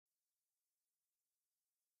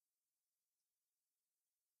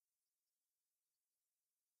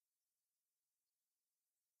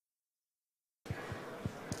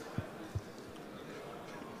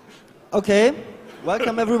Okay,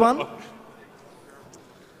 welcome everyone.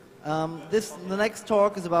 The next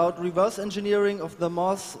talk is about reverse engineering of the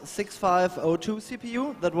MOS 6502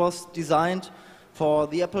 CPU that was designed for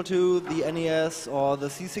the Apple II, the NES, or the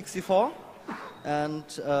C64. And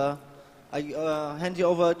I hand you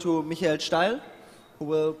over to Michael Steil, who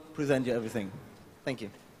will present you everything. Thank you.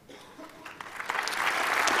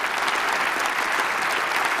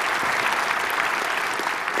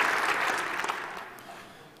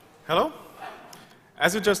 Hello.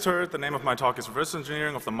 As you just heard, the name of my talk is Reverse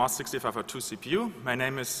Engineering of the MOS 6502 CPU. My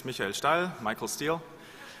name is Michael Steil, Michael Steil.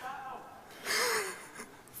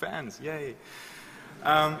 Fans, yay.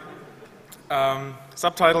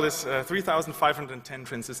 Subtitle is 3,510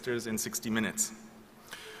 transistors in 60 minutes.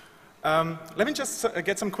 Let me just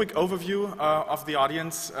get some quick overview of the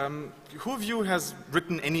audience. Who of you has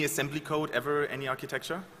written any assembly code ever, any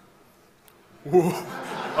architecture? Whoa.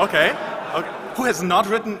 Okay. Okay. Who has not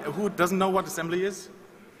written, who doesn't know what assembly is?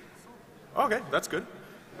 Okay, that's good.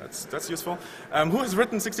 That's useful. Who has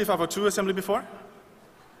written 6502 assembly before?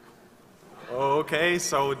 Okay,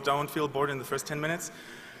 so don't feel bored in the first 10 minutes.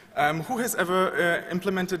 Who has ever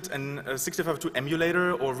implemented a 6502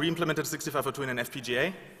 emulator or re-implemented 6502 in an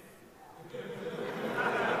FPGA?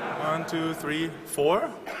 1, 2, 3, 4.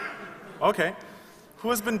 Okay. Who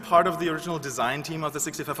has been part of the original design team of the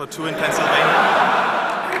 6502 in Pennsylvania?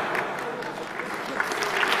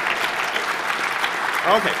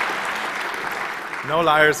 Okay. No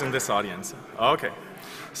liars in this audience. Okay.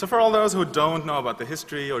 So for all those who don't know about the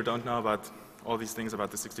history or don't know about all these things about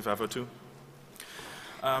the 6502,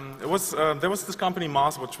 there was this company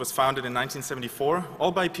MOS which was founded in 1974,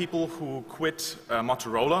 all by people who quit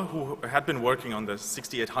Motorola, who had been working on the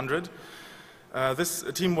 6800. This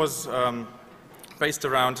team was based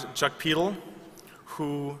around Chuck Peedle,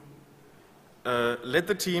 who led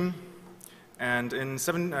the team, and in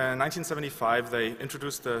 1975 they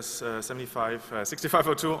introduced the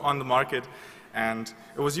 6502 on the market, and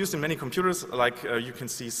it was used in many computers, like you can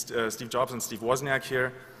see Steve Jobs and Steve Wozniak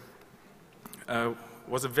here.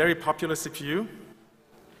 Was a very popular CPU.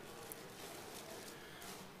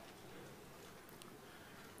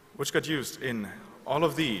 Which got used in all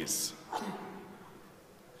of these.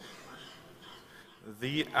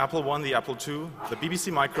 The Apple I, the Apple II, the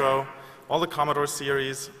BBC Micro, all the Commodore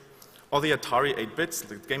series, all the Atari 8-bits,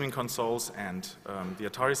 the gaming consoles, and the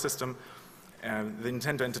Atari system, the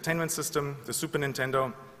Nintendo Entertainment System, the Super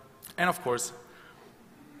Nintendo, and of course,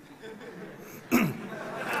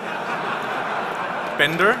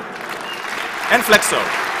 Bender and Flexo.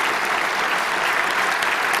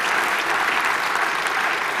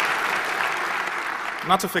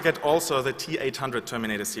 Not to forget also the T800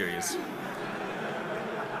 Terminator series.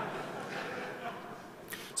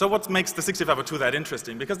 So what makes the 6502 that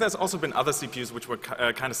interesting? Because there's also been other CPUs which were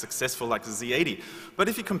kind of successful, like the Z80. But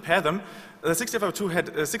if you compare them, the 6502 had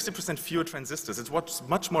 60% fewer transistors. It was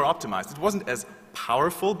much more optimized. It wasn't as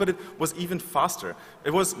powerful, but it was even faster.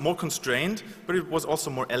 It was more constrained, but it was also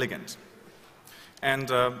more elegant. And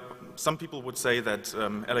some people would say that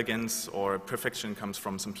elegance or perfection comes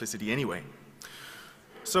from simplicity anyway.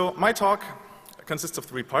 So my talk consists of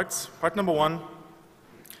 3 parts. Part number 1,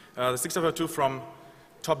 the 6502 from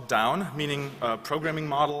top down, meaning a programming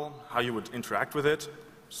model, how you would interact with it,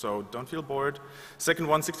 so don't feel bored. Second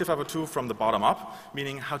one, 6502 from the bottom up,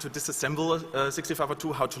 meaning how to disassemble a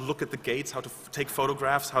 6502, how to look at the gates, how to take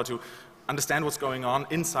photographs, how to understand what's going on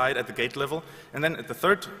inside at the gate level. And then at the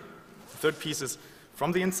third piece is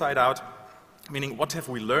from the inside out, meaning what have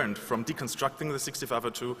we learned from deconstructing the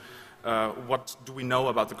 6502, what do we know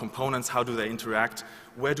about the components, how do they interact,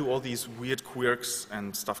 where do all these weird quirks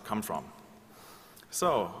and stuff come from.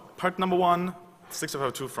 So, part number 1,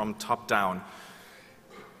 6502 from top down.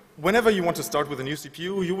 Whenever you want to start with a new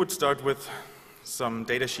CPU, you would start with some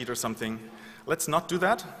data sheet or something. Let's not do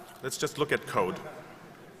that. Let's just look at code.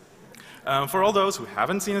 For all those who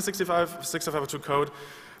haven't seen a 6502 code,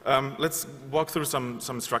 let's walk through some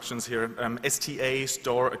instructions here. STA,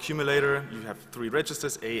 store, accumulator. You have 3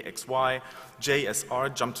 registers, A, X, Y.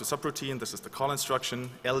 JSR, jump to subroutine. This is the call instruction.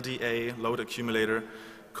 LDA, load accumulator.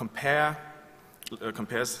 Compare.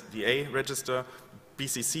 Compares the A register,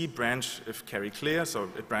 BCC, branch if carry clear, so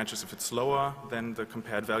it branches if it's slower than the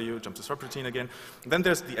compared value, jump to subroutine again. Then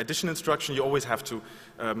there's the addition instruction. You always have to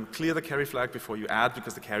clear the carry flag before you add,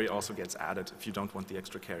 because the carry also gets added if you don't want the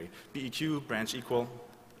extra carry. BEQ, branch equal.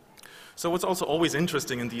 So what's also always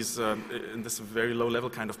interesting in in this very low level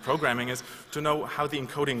kind of programming is to know how the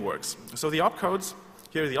encoding works. So the opcodes,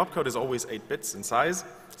 here the opcode is always 8 bits in size.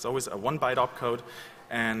 It's always a 1-byte opcode,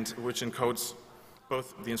 and which encodes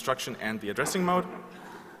both the instruction and the addressing mode.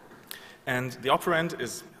 And the operand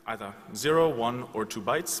is either 0, 1, or 2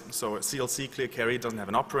 bytes. So a CLC, clear carry, doesn't have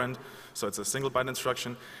an operand, so it's a single byte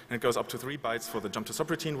instruction. And it goes up to 3 bytes for the jump to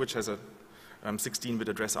subroutine, which has a 16-bit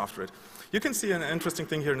address after it. You can see an interesting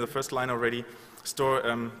thing here in the first line already. Store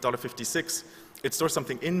 $56. It stores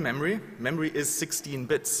something in memory. Memory is 16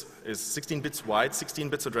 bits, is 16 bits wide, 16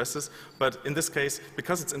 bits addresses. But in this case,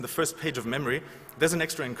 because it's in the first page of memory, there's an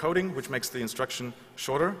extra encoding, which makes the instruction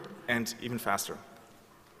shorter and even faster.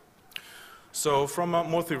 So from a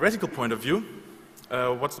more theoretical point of view,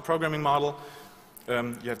 what's the programming model?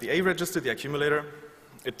 You have the A register, the accumulator.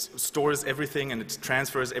 It stores everything and it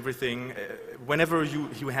transfers everything. Whenever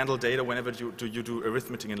you handle data, whenever you do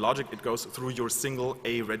arithmetic and logic, it goes through your single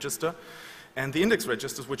A register. And the index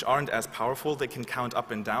registers, which aren't as powerful, they can count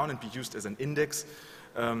up and down and be used as an index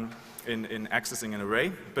in accessing an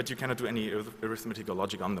array, but you cannot do any arithmetic or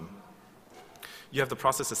logic on them. You have the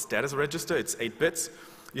processor status register. It's 8 bits.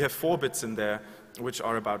 You have 4 bits in there, which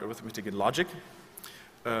are about arithmetic and logic.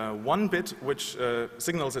 1 bit, which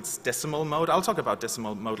signals its decimal mode. I'll talk about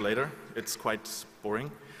decimal mode later. It's quite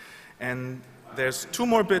boring. And there's 2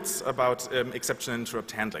 more bits about exception and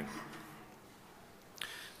interrupt handling.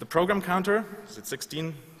 The program counter is at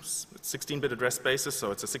 16-bit address spaces, so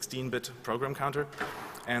it's a 16-bit program counter.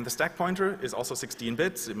 And the stack pointer is also 16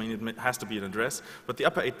 bits. I mean, it has to be an address. But the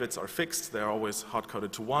upper 8 bits are fixed. They're always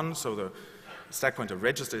hard-coded to 1, so the stack pointer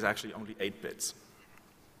register is actually only 8 bits.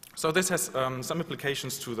 So this has some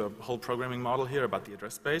implications to the whole programming model here about the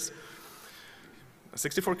address space.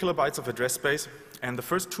 64 kilobytes of address space, and the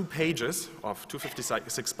first 2 pages of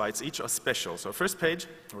 256 bytes each are special. So first page,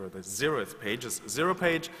 or the 0th page, is 0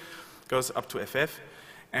 page, goes up to FF,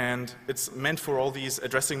 and it's meant for all these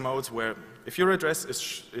addressing modes where if your address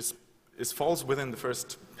falls within the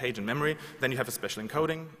first page in memory, then you have a special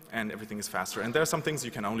encoding and everything is faster. And there are some things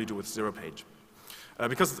you can only do with 0 page.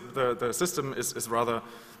 Because the system is rather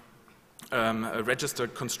register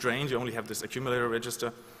constrained, you only have this accumulator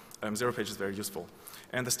register, 0 page is very useful.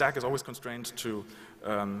 And the stack is always constrained to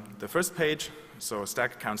the first page, so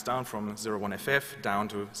stack counts down from 01FF down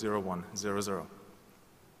to 0100.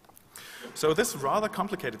 So this rather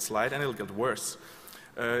complicated slide, and it'll get worse,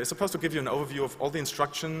 is supposed to give you an overview of all the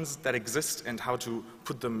instructions that exist and how to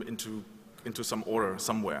put them into some order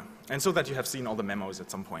somewhere. And so that you have seen all the memos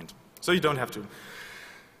at some point. So you don't have to,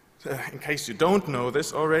 in case you don't know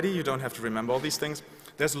this already, you don't have to remember all these things.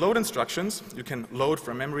 There's load instructions. You can load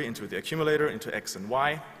from memory into the accumulator, into X and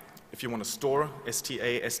Y. If you want to store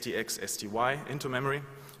STA, STX, STY into memory,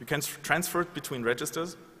 you can transfer it between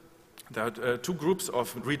registers. There are 2 groups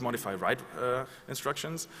of read, modify, write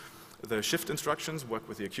instructions. The shift instructions work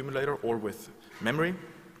with the accumulator or with memory.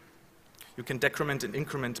 You can decrement and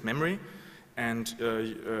increment memory, and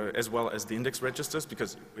as well as the index registers,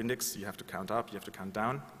 because index you have to count up, you have to count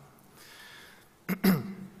down.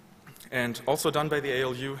 And also done by the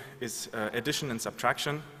ALU is addition and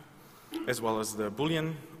subtraction, as well as the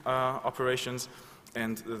Boolean operations.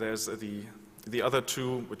 And there's the other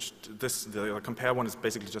 2, which the compare one is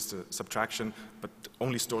basically just a subtraction, but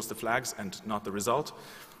only stores the flags and not the result.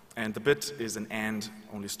 And the bit is an AND,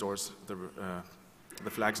 only stores the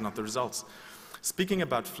flags, not the results. Speaking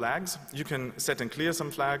about flags, you can set and clear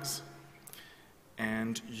some flags,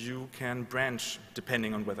 and you can branch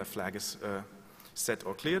depending on whether flag is set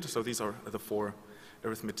or cleared. So these are the 4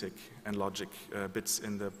 arithmetic and logic bits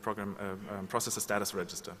in the program processor status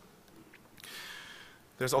register.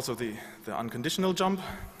 There's also the unconditional jump,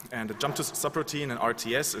 and the jump to subroutine and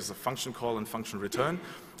RTS is a function call and function return.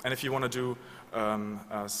 And if you want to do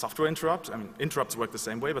a software interrupt, I mean, interrupts work the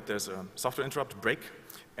same way, but there's a software interrupt, break,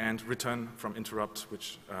 and return from interrupt,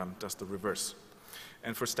 which does the reverse.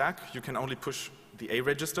 And for stack, you can only push the A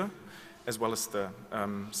register, as well as the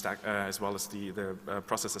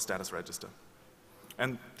processor status register.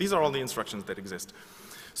 And these are all the instructions that exist.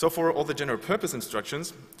 So for all the general purpose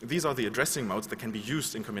instructions, these are the addressing modes that can be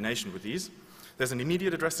used in combination with these. There's an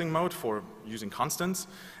immediate addressing mode for using constants,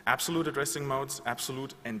 absolute addressing modes,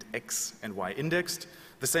 absolute and X and Y indexed.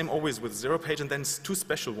 The same always with 0 page, and then 2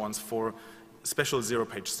 special ones for special 0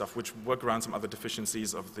 page stuff, which work around some other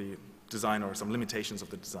deficiencies of the design or some limitations of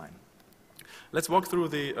the design. Let's walk through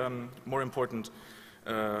the more important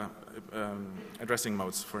addressing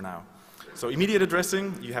modes for now. So immediate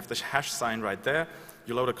addressing, you have the hash sign right there.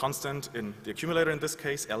 You load a constant in the accumulator, in this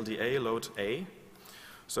case, LDA, load A.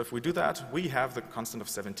 So if we do that, we have the constant of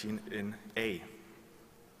 17 in A.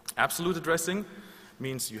 Absolute addressing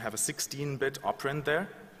means you have a 16-bit operand there.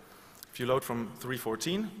 If you load from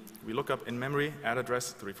 314, we look up in memory, add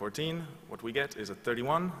address 314. What we get is a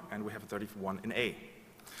 31, and we have a 31 in A.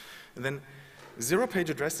 And then 0 page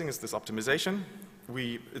addressing is this optimization.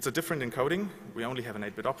 it's a different encoding. We only have an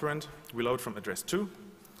 8-bit operand. We load from address 2.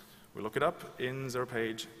 We look it up in 0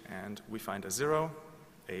 page, and we find a 0.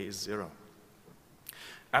 A is 0.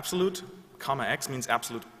 Absolute, comma x means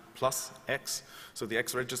absolute plus x. So the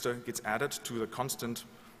x register gets added to the constant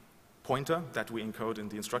pointer that we encode in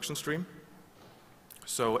the instruction stream.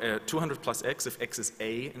 So 200 plus x, if x is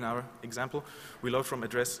a in our example, we load from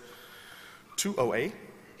address 20a.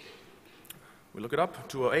 We look it up,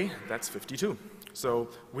 20a, that's 52. So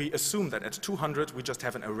we assume that at 200 we just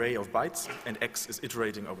have an array of bytes and x is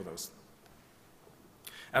iterating over those.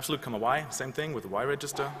 Absolute comma y, same thing with the y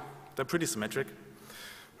register. They're pretty symmetric.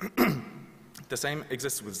 The same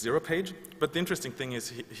exists with 0 page, but the interesting thing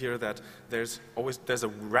is here that there's a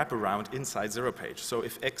wraparound inside 0 page. So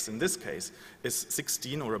if x in this case is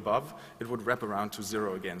 16 or above, it would wrap around to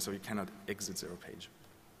 0 again, so you cannot exit 0 page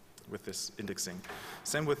with this indexing.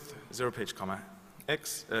 Same with 0 page comma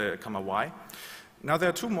x, comma y. Now there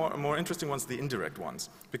are two more interesting ones, the indirect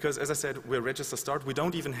ones, because as I said, we're register start. We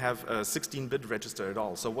don't even have a 16-bit register at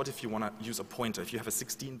all. So what if you want to use a pointer? If you have a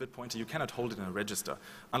 16-bit pointer, you cannot hold it in a register,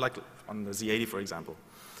 unlike on the Z80, for example.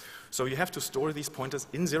 So you have to store these pointers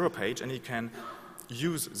in 0 page, and you can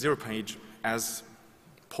use 0 page as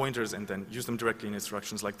pointers and then use them directly in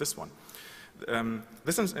instructions like this one.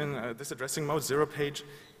 This addressing mode, 0 page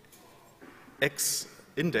x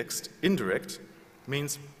indexed indirect,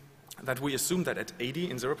 means that we assume that at 80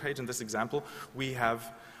 in 0 page in this example, we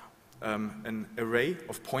have an array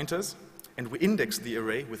of pointers, and we index the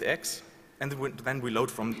array with x, and then we load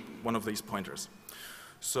from one of these pointers.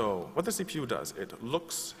 So what the CPU does, it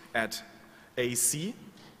looks at AC,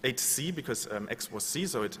 8C, because x was C,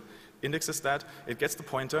 so it indexes that. It gets the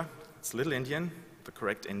pointer, it's little endian, the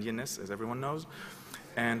correct endianness, as everyone knows,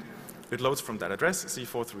 and it loads from that address,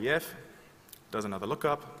 C43F, does another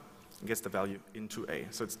lookup, gets the value into A.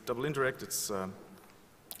 So it's double indirect, it's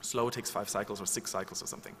slow, takes 5 cycles or 6 cycles or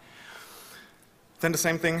something. Then the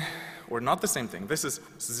same thing, or not the same thing, this is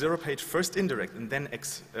 0 page first indirect and then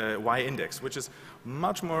Y index, which is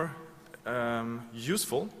much more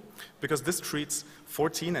useful because this treats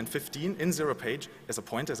 14 and 15 in 0 page as a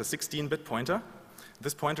pointer, as a 16-bit pointer.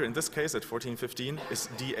 This pointer in this case at 1415 is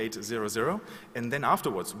D800, and then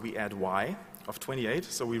afterwards we add Y of 28,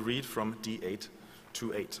 so we read from D8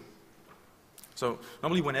 to 8. So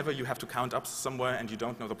normally whenever you have to count up somewhere and you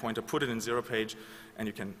don't know the pointer, put it in 0 page and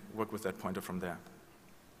you can work with that pointer from there.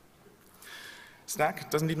 Stack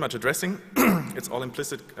doesn't need much addressing. It's all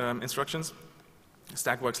implicit instructions.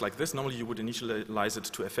 Stack works like this. Normally you would initialize it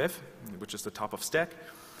to FF, which is the top of stack.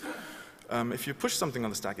 If you push something on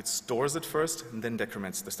the stack, it stores it first and then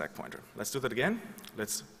decrements the stack pointer. Let's do that again.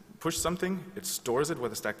 Let's push something, it stores it where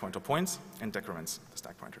the stack pointer points and decrements the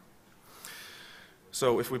stack pointer.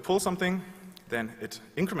 So if we pull something, then it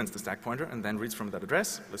increments the stack pointer and then reads from that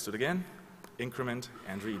address. Let's do it again. Increment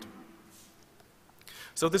and read.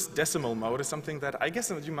 So this decimal mode is something that I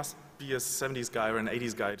guess you must be a 70s guy or an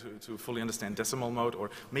 80s guy to fully understand decimal mode,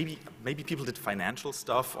 or maybe people did financial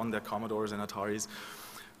stuff on their Commodores and Ataris.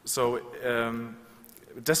 So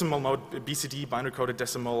decimal mode, BCD, binary coded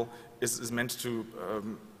decimal, is meant to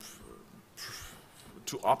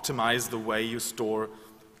optimize the way you store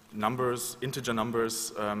numbers, integer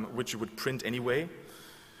numbers, which you would print anyway.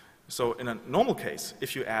 So in a normal case,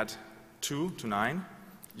 if you add 2 to 9,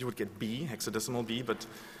 you would get B, hexadecimal B, but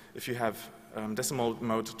if you have decimal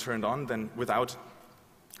mode turned on, then without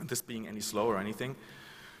this being any slow or anything,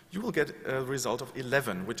 you will get a result of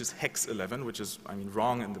 11, which is hex 11, which is, I mean,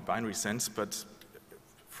 wrong in the binary sense, but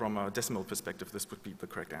from a decimal perspective, this would be the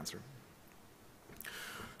correct answer.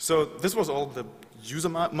 So this was all the user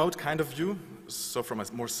mode kind of view. So from a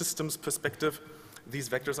more systems perspective, these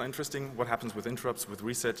vectors are interesting. What happens with interrupts, with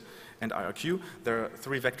reset, and IRQ. There are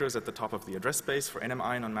 3 vectors at the top of the address space for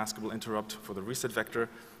NMI, non-maskable interrupt, for the reset vector,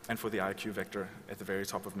 and for the IRQ vector at the very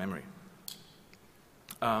top of memory.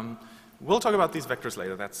 We'll talk about these vectors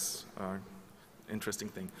later. That's an interesting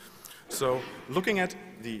thing. So looking at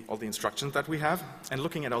all the instructions that we have and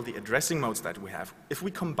looking at all the addressing modes that we have, if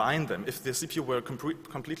we combine them, if the CPU were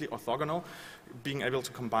completely orthogonal, being able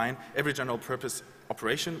to combine every general purpose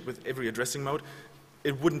operation with every addressing mode,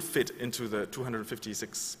 it wouldn't fit into the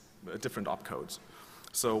 256 different opcodes.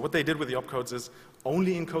 So what they did with the opcodes is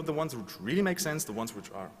only encode the ones which really make sense, the ones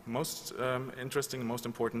which are most interesting and most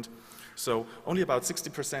important. So only about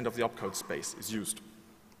 60% of the opcode space is used.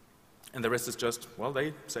 And the rest is just, well,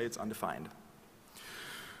 they say it's undefined.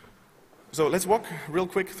 So let's walk real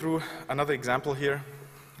quick through another example here.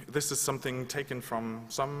 This is something taken from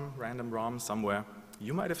some random ROM somewhere.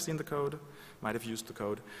 You might have seen the code, might have used the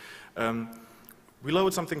code. We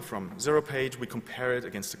load something from 0 page, we compare it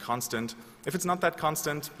against a constant. If it's not that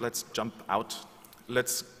constant, let's jump out.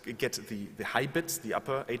 Let's get the high bits, the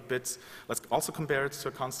upper 8 bits. Let's also compare it to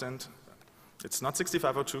a constant. It's not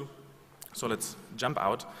 6502, so let's jump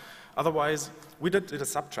out. Otherwise, we did a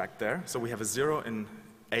subtract there, so we have a 0 in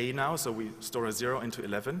A now, so we store a 0 into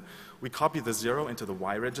 11. We copy the 0 into the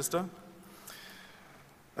Y register.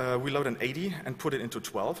 We load an 80 and put it into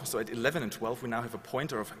 12. So at 11 and 12, we now have a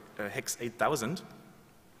pointer of hex 8000.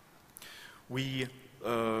 We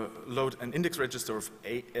load an index register of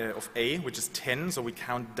A, which is 10, so we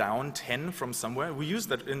count down 10 from somewhere. We use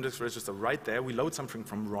that index register right there. We load something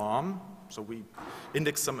from ROM, so we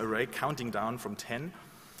index some array counting down from 10.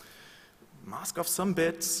 Mask off some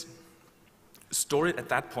bits, store it at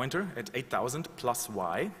that pointer at 8000 plus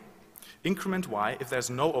Y. Increment Y, if there's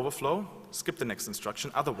no overflow, skip the next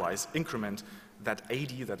instruction. Otherwise, increment that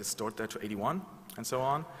 80 that is stored there to 81, and so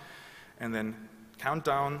on. And then count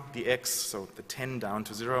down the X, so the 10 down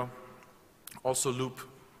to 0. Also loop,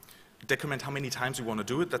 decrement how many times we want to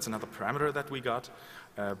do it. That's another parameter that we got.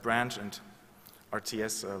 Branch and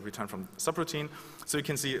RTS return from subroutine. So you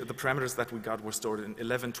can see the parameters that we got were stored in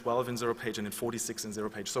 11, 12 in 0 page, and in 46 in 0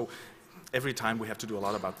 page. So every time we have to do a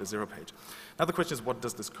lot about the 0 page. Now the question is, what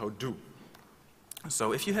does this code do?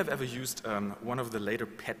 So if you have ever used one of the later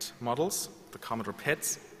PET models, the Commodore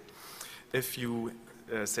PETs, if you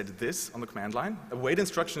said this on the command line, a wait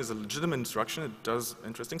instruction is a legitimate instruction, it does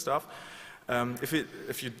interesting stuff.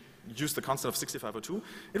 If you use the constant of 6502,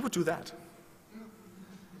 it would do that.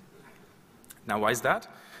 Now why is that?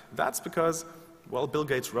 That's because, well, Bill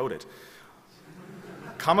Gates wrote it.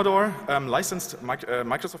 Commodore licensed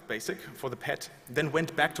Microsoft Basic for the PET, then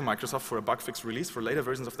went back to Microsoft for a bug fix release for later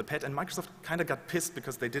versions of the PET, and Microsoft kind of got pissed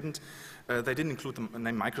because they didn't include the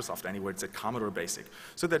name Microsoft anywhere. It said Commodore Basic.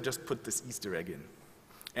 So they just put this Easter egg in.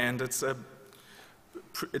 And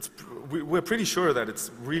we're pretty sure that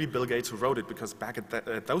it's really Bill Gates who wrote it, because back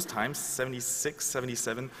at those times, 76,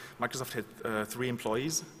 77, Microsoft had 3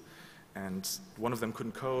 employees, and one of them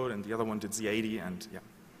couldn't code, and the other one did Z80, and yeah.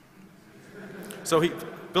 So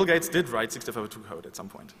Bill Gates did write 6502 code at some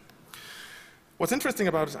point. What's interesting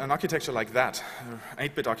about an architecture like that,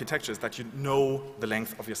 8-bit architecture, is that you know the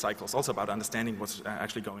length of your cycles, also about understanding what's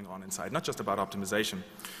actually going on inside, not just about optimization.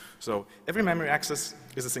 So every memory access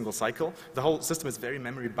is a single cycle. The whole system is very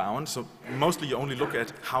memory bound, so mostly you only look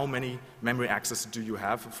at how many memory access do you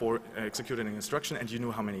have for executing an instruction, and you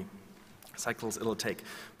know how many cycles it'll take.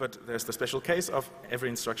 But there's the special case of every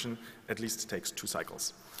instruction at least takes 2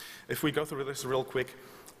 cycles. If we go through this real quick,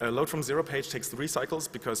 load from 0 page takes 3 cycles,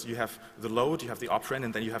 because you have the load, you have the operand,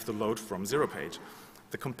 and then you have the load from 0 page.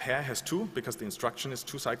 The compare has 2, because the instruction is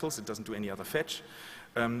 2 cycles. It doesn't do any other fetch.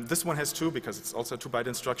 This one has 2, because it's also a 2-byte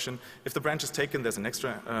instruction. If the branch is taken, there's an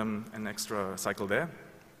extra cycle there.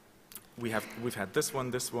 We've had this one.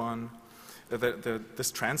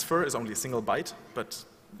 This transfer is only a single byte, but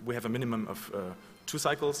we have a minimum of 2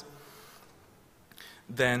 cycles.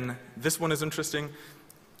 Then this one is interesting.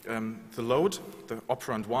 The load, the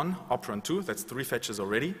operand 1, operand 2, that's 3 fetches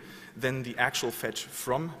already. Then the actual fetch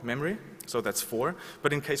from memory, so that's 4.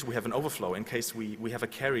 But in case we have an overflow, in case we have a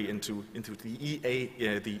carry into the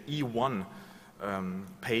E1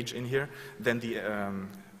 page in here, then the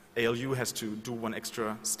ALU has to do 1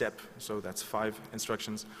 extra step, so that's 5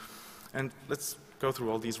 instructions. And let's go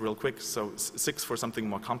through all these real quick. So 6 for something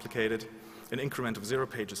more complicated. An increment of 0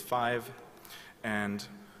 page is 5. And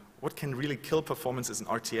what can really kill performance is an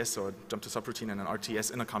RTS, or a jump to subroutine and an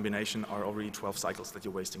RTS in a combination are already 12 cycles that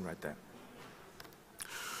you're wasting right there.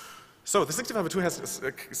 So the 6502 has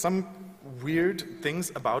some weird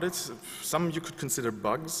things about it. Some you could consider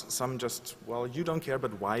bugs, some just, well, you don't care,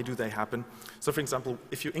 but why do they happen? So for example,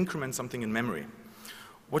 if you increment something in memory,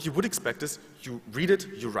 what you would expect is you read it,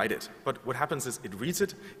 you write it. But what happens is it reads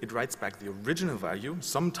it, it writes back the original value,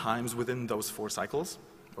 sometimes within those 4 cycles,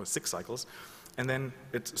 or 6 cycles, and then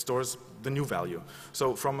it stores the new value.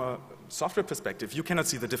 So from a software perspective, you cannot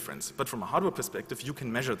see the difference. But from a hardware perspective, you can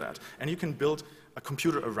measure that. And you can build a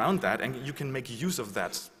computer around that, and you can make use of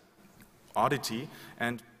that oddity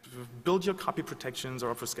and build your copy protections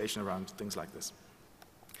or obfuscation around things like this.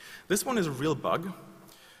 This one is a real bug.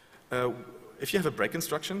 If you have a break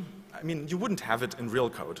instruction, I mean, you wouldn't have it in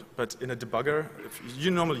real code, but in a debugger,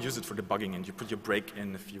 you normally use it for debugging, and you put your break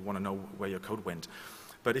in if you want to know where your code went.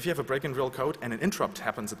 But if you have a break in real code and an interrupt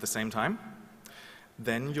happens at the same time,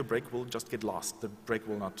 then your break will just get lost. The break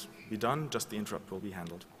will not be done, just the interrupt will be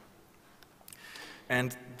handled.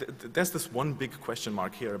 And there's this one big question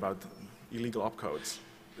mark here about illegal opcodes.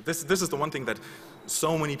 This is the one thing that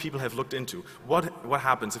so many people have looked into. What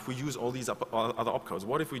happens if we use all these other opcodes?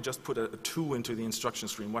 What if we just put a 2 into the instruction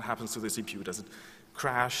stream? What happens to the CPU? Does it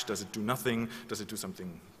crash? Does it do nothing? Does it do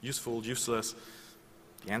something useful, useless?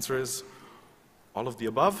 The answer is all of the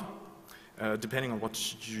above, depending on what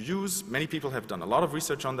you use. Many people have done a lot of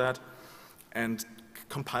research on that and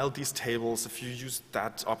compiled these tables. If you use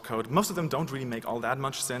that opcode, most of them don't really make all that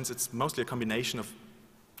much sense. It's mostly a combination of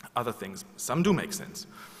other things. Some do make sense.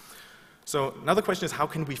 So another question is, how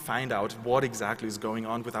can we find out what exactly is going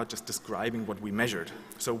on without just describing what we measured?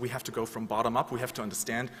 So we have to go from bottom up. We have to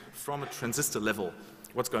understand from a transistor level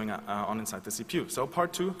what's going on inside the CPU. So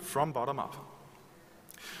part 2, from bottom up.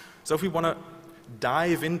 So if we want to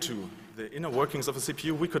dive into the inner workings of a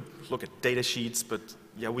CPU, we could look at data sheets, but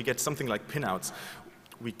yeah, we get something like pinouts.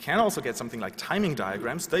 We can also get something like timing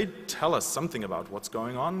diagrams. They tell us something about what's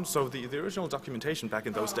going on. So the original documentation back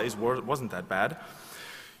in those days wasn't that bad.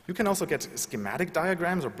 You can also get schematic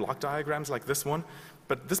diagrams or block diagrams like this one,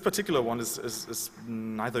 but this particular one is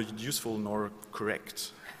neither useful nor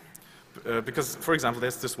correct. Because, for example,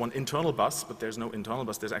 there's this one internal bus, but there's no internal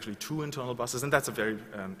bus. There's actually 2 internal buses, and that's a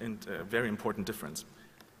very important difference.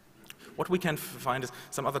 What we can find is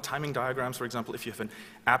some other timing diagrams. For example, if you have an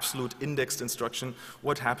absolute indexed instruction,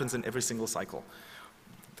 what happens in every single cycle?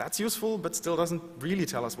 That's useful, but still doesn't really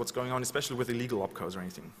tell us what's going on, especially with illegal opcodes or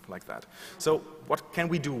anything like that. So what can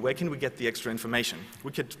we do? Where can we get the extra information?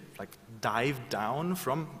 We could like dive down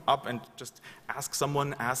from up and just ask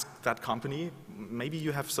someone, ask that company. Maybe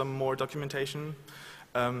you have some more documentation.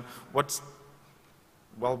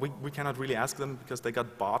 Well, we cannot really ask them because they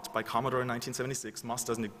got bought by Commodore in 1976. MOS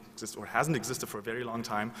doesn't exist or hasn't existed for a very long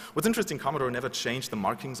time. What's interesting, Commodore never changed the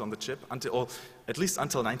markings on the chip until, at least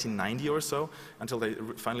until 1990 or so, until they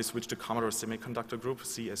finally switched to Commodore Semiconductor Group,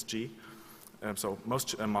 CSG. So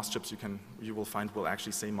most MOS chips you will find will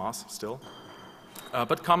actually say MOS still.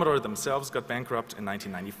 But Commodore themselves got bankrupt in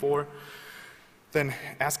 1994. Then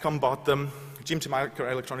Ascom bought them. GMT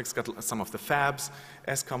Microelectronics got some of the fabs.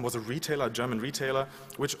 Ascom was a retailer, a German retailer,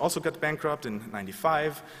 which also got bankrupt in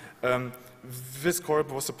 '95.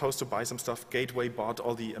 Viscorp was supposed to buy some stuff. Gateway bought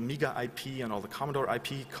all the Amiga IP and all the Commodore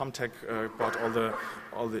IP. Comtech bought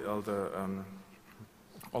all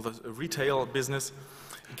the retail business.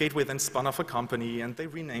 Gateway then spun off a company, and they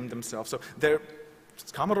renamed themselves. So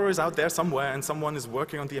Commodore is out there somewhere, and someone is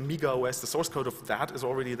working on the Amiga OS. The source code of that is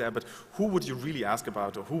already there, but who would you really ask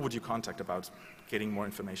about, or who would you contact about getting more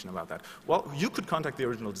information about that? Well, you could contact the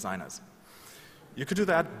original designers. You could do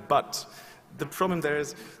that, but the problem there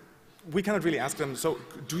is we cannot really ask them, so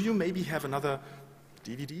do you maybe have another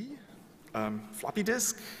DVD, floppy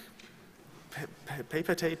disk,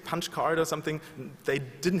 paper tape, punch card or something? They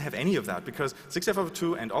didn't have any of that because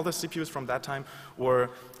 6502 and all the CPUs from that time were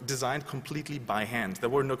designed completely by hand. There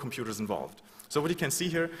were no computers involved. So what you can see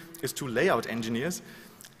here is 2 layout engineers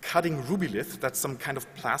cutting rubylith, that's some kind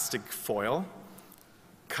of plastic foil,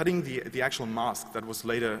 cutting the actual mask that was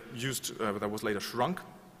later used, that was later shrunk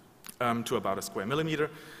to about a square millimeter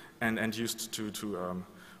and used to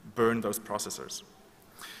burn those processors.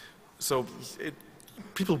 So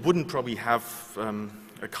people wouldn't probably have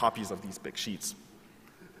copies of these big sheets.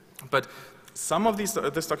 But some of this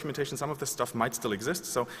documentation, some of this stuff might still exist.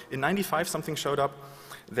 So in '95, something showed up.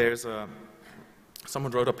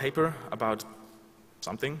 Someone wrote a paper about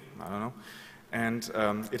something, I don't know. And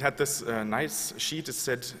it had this nice sheet. It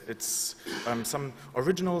said it's some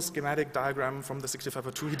original schematic diagram from the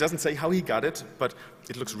 6502. He doesn't say how he got it, but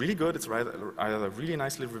it looks really good. It's either really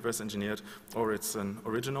nicely reverse engineered or it's an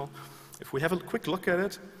original. If we have a quick look at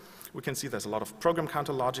it, we can see there's a lot of program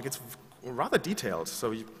counter logic. It's rather detailed,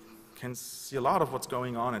 so you can see a lot of what's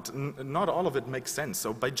going on. Not all of it makes sense.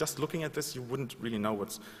 So by just looking at this, you wouldn't really know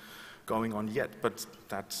what's going on yet. But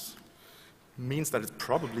that means that it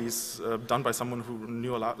probably is done by someone who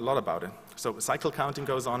knew a lot about it. So cycle counting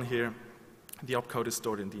goes on here. The opcode is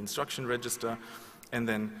stored in the instruction register and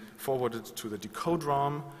then forwarded to the decode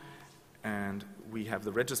ROM. And we have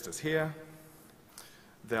the registers here.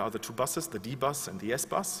 There are the 2 buses, the D bus and the S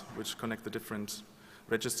bus, which connect the different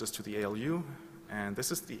registers to the ALU, and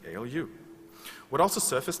this is the ALU. What also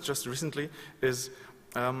surfaced just recently is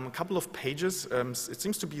a couple of pages. It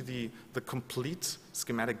seems to be the complete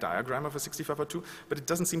schematic diagram of a 6502, but it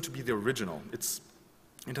doesn't seem to be the original. It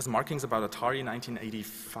has markings about Atari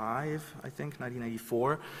 1985, I think,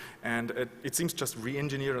 1984, and it seems just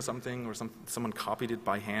re-engineered or something, or someone copied it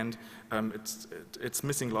by hand. It's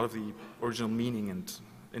missing a lot of the original meaning and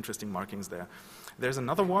interesting markings there. There's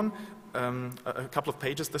another one, a couple of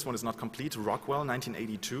pages. This one is not complete. Rockwell,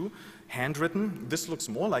 1982, handwritten. This looks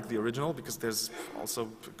more like the original because there's also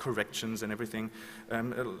corrections and everything.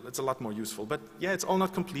 It's a lot more useful. But yeah, it's all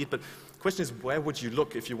not complete. But the question is, where would you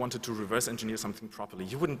look if you wanted to reverse engineer something properly?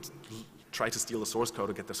 You wouldn't try to steal the source code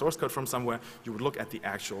or get the source code from somewhere. You would look at the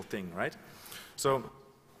actual thing, right? So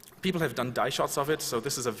people have done die shots of it, so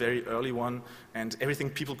this is a very early one, and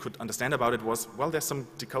everything people could understand about it was, well, there's some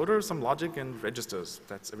decoder, some logic, and registers.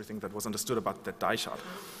 That's everything that was understood about that die shot.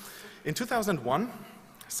 In 2001,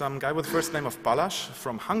 some guy with the first name of Balázs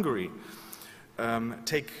from Hungary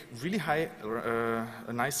take really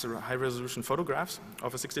nice high-resolution photographs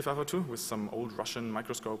of a 6502 with some old Russian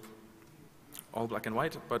microscope, all black and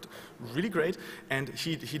white, but really great, and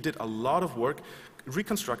he did a lot of work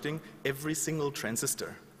reconstructing every single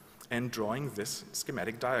transistor and drawing this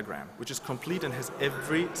schematic diagram, which is complete and has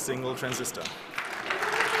every single transistor.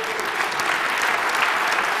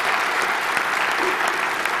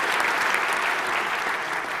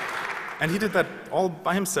 And he did that all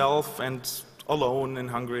by himself and alone in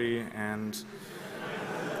Hungary, and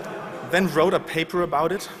then wrote a paper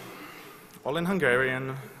about it, all in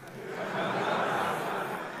Hungarian.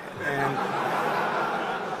 And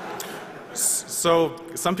so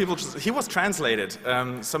some people, he was translated.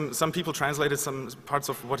 Some people translated some parts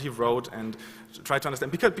of what he wrote and tried to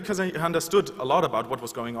understand, because he understood a lot about what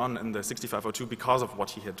was going on in the 6502 because of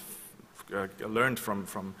what he had learned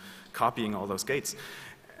from copying all those gates.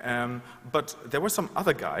 But there were some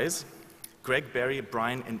other guys, Greg, Barry,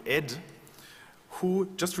 Brian, and Ed, who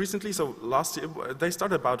just recently, so last year, they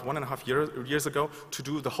started about 1.5 years ago to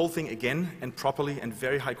do the whole thing again and properly and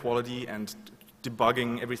very high quality and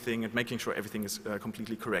debugging everything and making sure everything is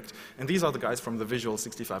completely correct. And these are the guys from the Visual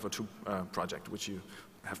 6502 project, which you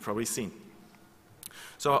have probably seen.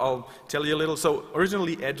 So I'll tell you a little. So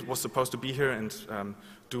originally Ed was supposed to be here and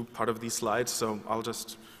do part of these slides, so I'll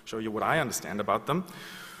just show you what I understand about them.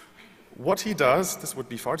 What he does, this would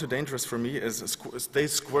be far too dangerous for me, is they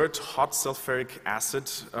squirt hot sulfuric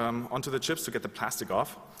acid onto the chips to get the plastic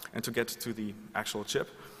off and to get to the actual chip.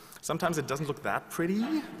 Sometimes it doesn't look that pretty,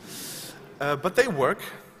 but they work.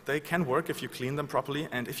 They can work if you clean them properly,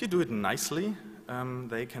 and if you do it nicely,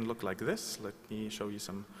 they can look like this. Let me show you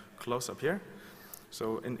some close-up here.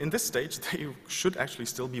 So in this stage, they should actually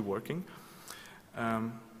still be working.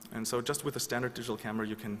 And so just with a standard digital camera,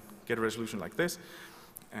 you can get a resolution like this.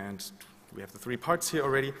 And we have the 3 parts here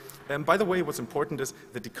already. And by the way, what's important is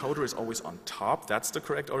the decoder is always on top. That's the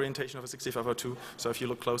correct orientation of a 6502. So if you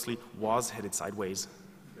look closely, was headed sideways.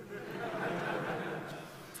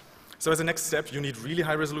 So as a next step, you need really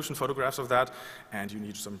high resolution photographs of that, and you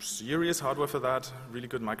need some serious hardware for that, really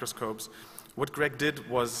good microscopes. What Greg did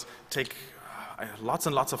was take lots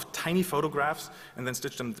and lots of tiny photographs and then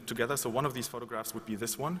stitch them together. So one of these photographs would be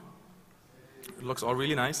this one. It looks all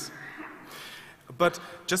really nice. But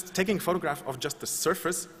just taking a photograph of just the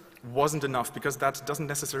surface wasn't enough, because that doesn't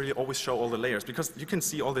necessarily always show all the layers. Because you can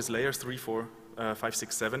see all these layers, 3, 4, 5,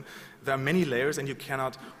 6, 7. There are many layers, and you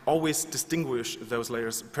cannot always distinguish those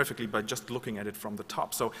layers perfectly by just looking at it from the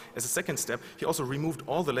top. So as a second step, he also removed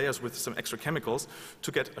all the layers with some extra chemicals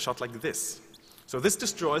to get a shot like this. So this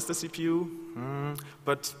destroys the CPU,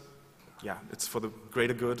 but yeah, it's for the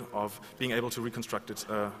greater good of being able to reconstruct it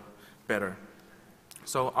better.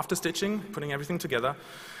 So after stitching, putting everything together,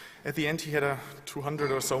 at the end he had a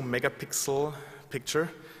 200 or so megapixel picture,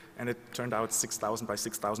 and it turned out 6,000 by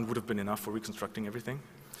 6,000 would have been enough for reconstructing everything.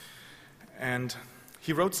 And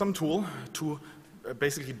he wrote some tool to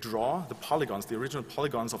basically draw the polygons, the original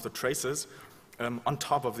polygons of the traces on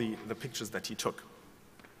top of the pictures that he took.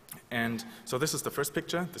 And so this is the first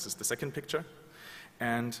picture, this is the second picture,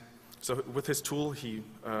 and so with his tool he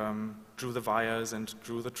drew the vias and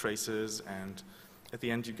drew the traces, and at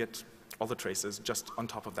the end you get all the traces just on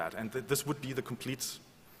top of that. And this would be the complete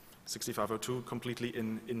 6502 completely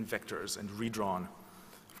in vectors and redrawn.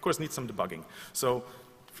 Of course, needs some debugging. So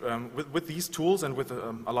with these tools and with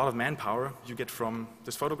a lot of manpower, you get from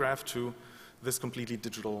this photograph to this completely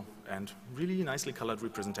digital and really nicely colored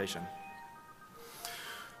representation.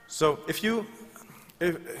 So if you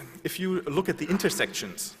look at the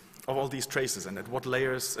intersections of all these traces and at what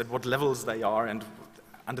layers, at what levels they are, and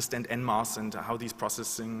understand NMOS and how this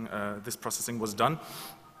processing was done,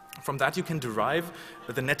 from that you can derive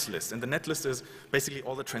the net list. And the net list is basically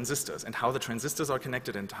all the transistors and how the transistors are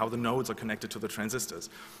connected and how the nodes are connected to the transistors.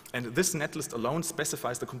 And this net list alone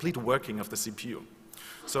specifies the complete working of the CPU.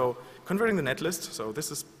 So converting the net list, so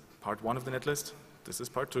this is part 1 of the net list, this is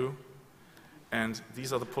part 2, and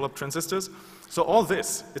these are the pull-up transistors. So all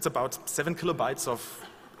this, it's about 7 kilobytes of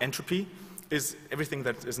entropy is everything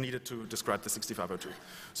that is needed to describe the 6502.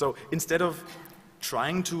 So instead of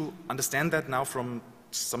trying to understand that now from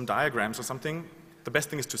some diagrams or something, the best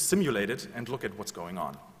thing is to simulate it and look at what's going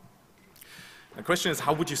on. The question is,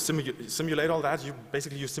 how would you simulate all that?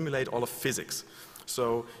 You simulate all of physics.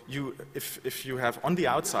 So if you have on the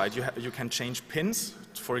outside, you can change pins.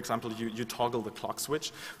 For example, you toggle the clock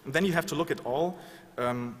switch. And then you have to look at all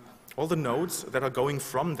the nodes that are going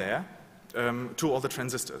from there to all the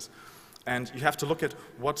transistors. And you have to look at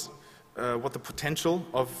what the potential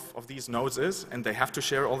of these nodes is, and they have to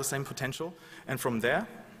share all the same potential. And from there,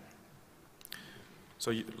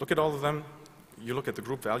 so you look at all of them, you look at the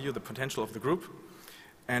group value, the potential of the group,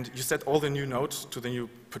 and you set all the new nodes to the new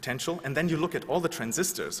potential, and then you look at all the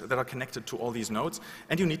transistors that are connected to all these nodes,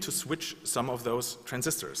 and you need to switch some of those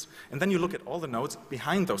transistors. And then you look at all the nodes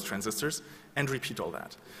behind those transistors and repeat all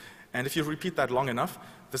that. And if you repeat that long enough,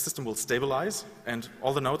 the system will stabilize, and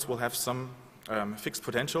all the nodes will have some fixed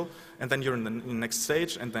potential, and then you're in the next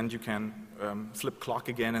stage, and then you can flip clock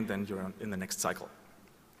again, and then you're in the next cycle.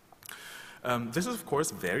 This is, of course,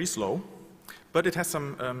 very slow, but it has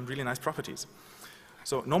some really nice properties.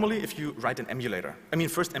 So normally, if you write an emulator,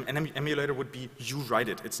 first an emulator would be you write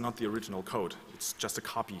it. It's not the original code. It's just a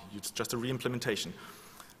copy. It's just a re-implementation.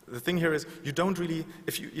 The thing here is you don't really,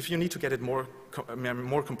 if you need to get it more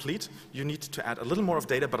complete, you need to add a little more of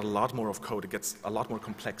data, but a lot more of code. It gets a lot more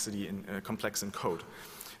complex in code.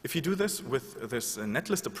 If you do this with this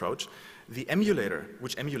netlist approach, the emulator,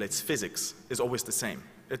 which emulates physics, is always the same.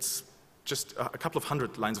 It's just a couple of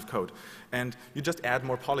hundred lines of code. And you just add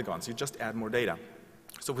more polygons. You just add more data.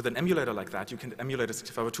 So with an emulator like that, you can emulate a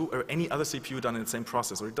 6502 or any other CPU done in the same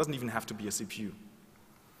process, or it doesn't even have to be a CPU.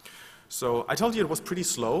 So I told you it was pretty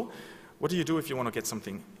slow. What do you do if you want to get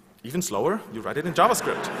something even slower? You write it in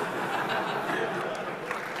JavaScript.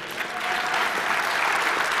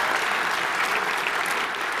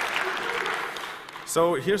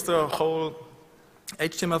 So here's the whole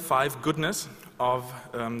HTML5 goodness of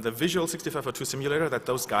the visual 6502 simulator that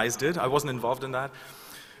those guys did. I wasn't involved in that.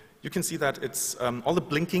 You can see that it's all the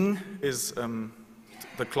blinking is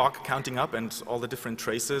the clock counting up and all the different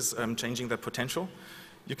traces changing their potential.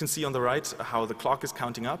 You can see on the right how the clock is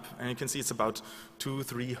counting up, and you can see it's about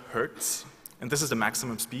 2-3 hertz. And this is the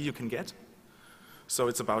maximum speed you can get. So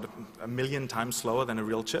it's about 1 million times slower than a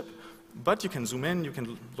real chip. But you can zoom in, you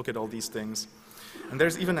can look at all these things. And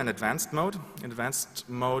there's even an advanced mode. In advanced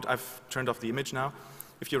mode, I've turned off the image now.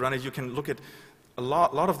 If you run it, you can look at a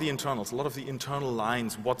lot of the internals, a lot of the internal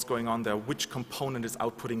lines, what's going on there, which component is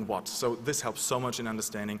outputting what. So this helps so much in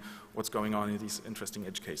understanding what's going on in these interesting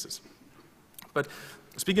edge cases. But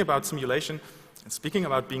speaking about simulation, and speaking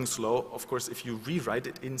about being slow, of course, if you rewrite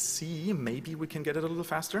it in C, maybe we can get it a little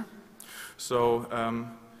faster. So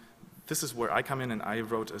this is where I come in, and I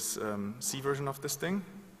wrote a C version of this thing.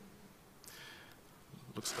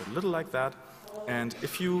 Looks a little like that. And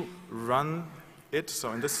if you run it,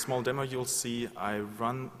 so in this small demo, you'll see I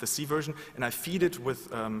run the C version, and I feed it with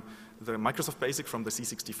the Microsoft Basic from the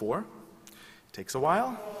C64. Takes a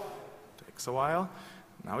while.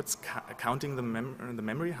 Now it's counting the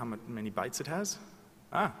memory, how many bytes it has.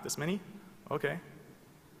 Ah, this many? Okay.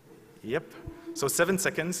 Yep. So 7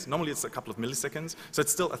 seconds. Normally it's a couple of milliseconds. So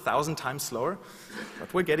it's still 1,000 times slower.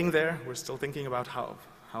 But we're getting there. We're still thinking about how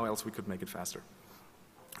else we could make it faster.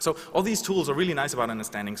 So all these tools are really nice about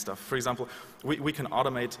understanding stuff. For example, we can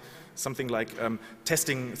automate something like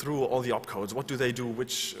testing through all the opcodes. What do they do?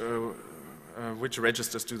 Which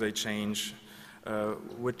registers do they change?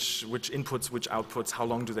 Which inputs, which outputs, how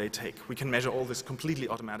long do they take? We can measure all this completely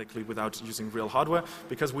automatically without using real hardware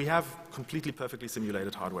because we have completely perfectly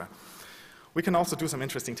simulated hardware. We can also do some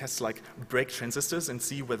interesting tests like break transistors and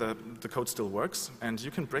see whether the code still works. And you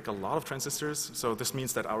can break a lot of transistors, so this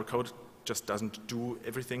means that our code just doesn't do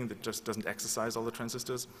everything, that just doesn't exercise all the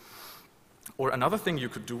transistors. Or another thing you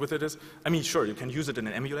could do with it is, sure, you can use it in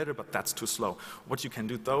an emulator, but that's too slow. What you can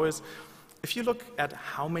do though is, if you look at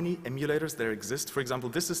how many emulators there exist, for example,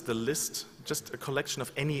 this is the list, just a collection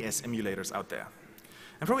of NES emulators out there.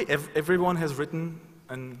 And probably everyone has written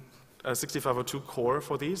a 6502 core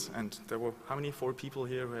for these, and there were, how many? 4 people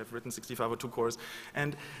here who have written 6502 cores.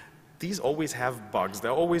 And these always have bugs. There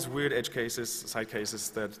are always weird edge cases, side cases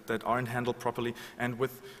that aren't handled properly. And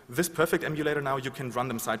with this perfect emulator now, you can run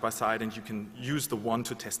them side by side, and you can use the one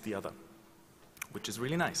to test the other, which is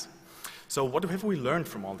really nice. So what have we learned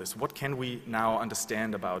from all this? What can we now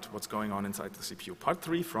understand about what's going on inside the CPU? Part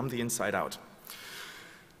 3, from the inside out.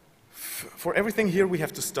 For everything here, we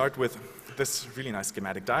have to start with this really nice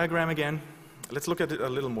schematic diagram again. Let's look at it a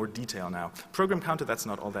little more detail now. Program counter, that's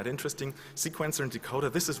not all that interesting. Sequencer and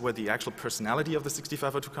decoder, this is where the actual personality of the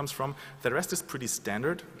 6502 comes from. The rest is pretty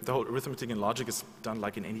standard. The whole arithmetic and logic is done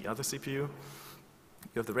like in any other CPU.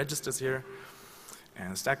 You have the registers here,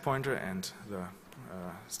 and the stack pointer, and the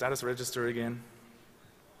status register again.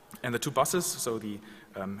 And the two buses, so the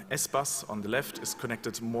S bus on the left is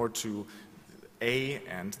connected more to A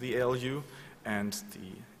and the ALU, and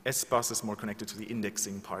the S bus is more connected to the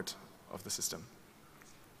indexing part of the system.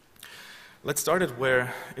 Let's start at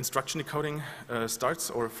where instruction decoding starts,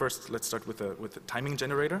 or first let's start with the timing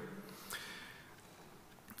generator.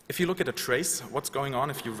 If you look at a trace, what's going on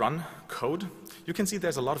if you run code, you can see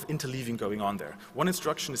there's a lot of interleaving going on there. One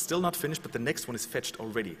instruction is still not finished, but the next one is fetched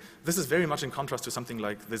already. This is very much in contrast to something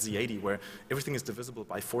like the Z80, where everything is divisible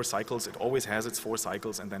by 4 cycles. It always has its 4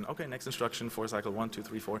 cycles, and then, okay, next instruction, 4 cycle, 1, 2,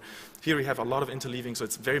 3, 4. Here we have a lot of interleaving, so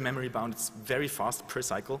it's very memory bound. It's very fast per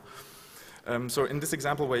cycle. So in this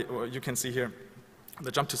example, where you can see here, the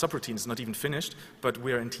jump to subroutine is not even finished, but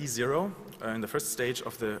we are in T0, in the first stage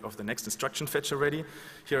of the next instruction fetch already.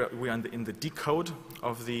 Here we are in the decode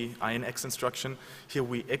of the INX instruction. Here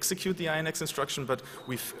we execute the INX instruction, but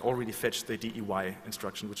we've already fetched the DEY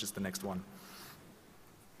instruction, which is the next one.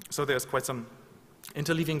 So there's quite some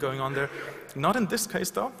interleaving going on there. Not in this case,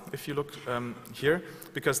 though, if you look here,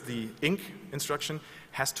 because the INC instruction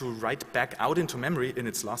has to write back out into memory in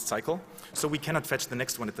its last cycle, so we cannot fetch the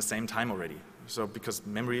next one at the same time already. So because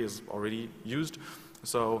memory is already used,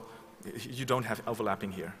 so you don't have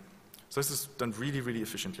overlapping here. So this is done really, really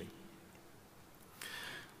efficiently.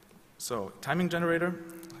 So timing generator,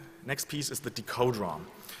 next piece is the decode ROM.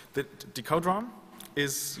 The decode ROM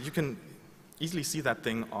is, you can easily see that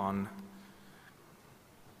thing on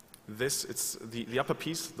this. It's the upper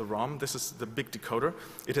piece, the ROM. This is the big decoder.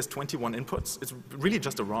 It has 21 inputs. It's really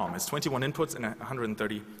just a ROM. It's 21 inputs and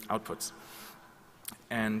 130 outputs.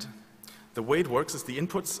 And the way it works is the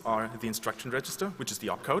inputs are the instruction register, which is the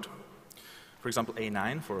opcode. For example,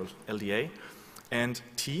 A9 for LDA, and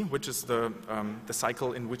T, which is the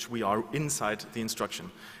cycle in which we are inside the instruction.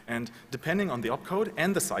 And depending on the opcode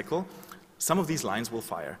and the cycle, some of these lines will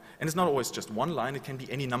fire. And it's not always just one line. It can be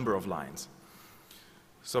any number of lines.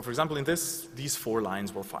 So for example, in these 4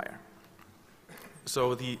 lines will fire.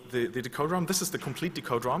 So the decode ROM, this is the complete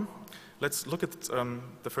decode ROM. Let's look at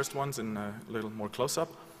the first ones in a little more close-up.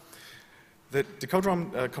 The decode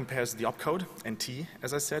ROM compares the opcode and T,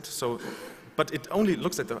 as I said, but it only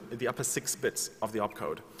looks at the upper 6 bits of the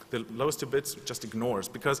opcode. The lowest 2 bits just ignores,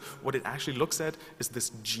 because what it actually looks at is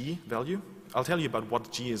this G value. I'll tell you about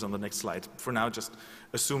what G is on the next slide. For now, just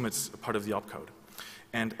assume it's a part of the opcode.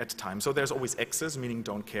 And at time. So there's always X's, meaning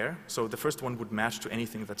don't care. So the first one would match to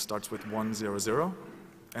anything that starts with 1, 0, 0,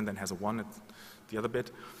 and then has a 1 at the other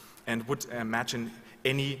bit, and would match in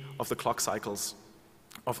any of the clock cycles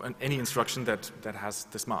of any instruction that has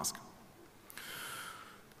this mask.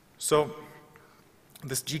 So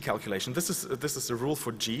this G calculation, this is the rule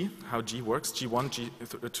for G, how G works. G1,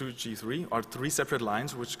 G2, G3 are 3 separate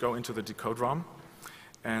lines which go into the decode ROM.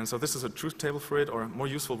 And so this is a truth table for it, or more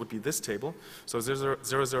useful would be this table. So 0,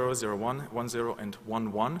 0, 0, 0, 1, 1, 0, and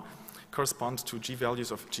 1, 1 correspond to G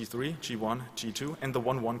values of G3, G1, G2, and the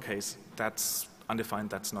 1, 1 case, that's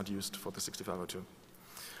undefined, that's not used for the 6502.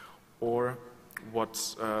 Or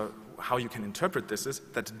how you can interpret this is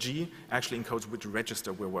that G actually encodes which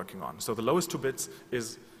register we're working on. So the lowest 2 bits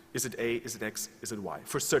is it A, is it X, is it Y,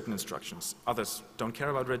 for certain instructions. Others don't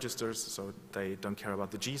care about registers, so they don't care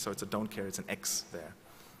about the G, so it's a don't care, it's an X there.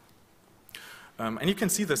 And you can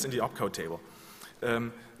see this in the opcode table.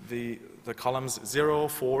 The columns 0,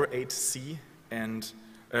 4, 8, C, and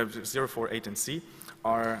 0, 4, 8, and C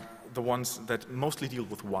are the ones that mostly deal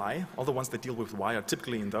with Y. All the ones that deal with Y are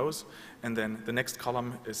typically in those. And then the next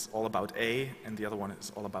column is all about A, and the other one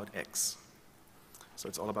is all about X. So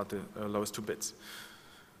it's all about the lowest 2 bits.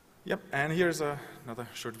 Yep, and here's another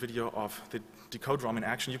short video of the decode ROM in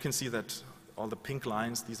action. You can see that all the pink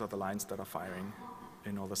lines, these are the lines that are firing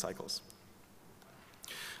in all the cycles.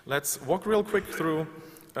 Let's walk real quick through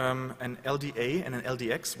an LDA and an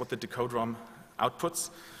LDX, what the decode ROM outputs.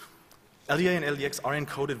 LDA and LDX are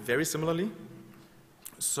encoded very similarly.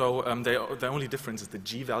 So the only difference is the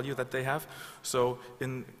G value that they have. So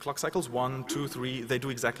in clock cycles 1, 2, 3, they do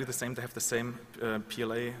exactly the same. They have the same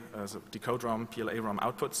PLA, so decode ROM, PLA ROM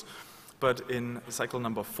outputs. But in cycle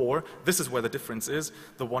number 4, this is where the difference is.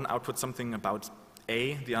 The one outputs something about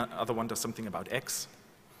A, the other one does something about X.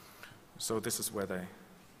 So this is where they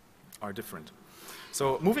are different.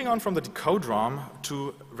 So moving on from the decode ROM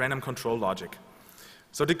to random control logic.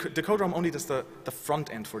 So decode ROM only does the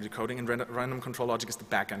front end for decoding, and random control logic is the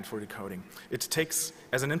back end for decoding. It takes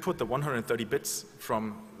as an input the 130 bits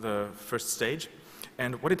from the first stage,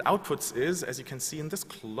 and what it outputs is, as you can see in this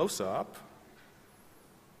close-up,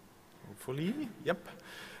 hopefully, yep.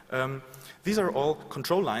 These are all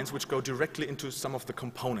control lines which go directly into some of the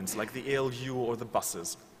components, like the ALU or the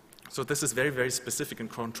buses. So this is very, very specific in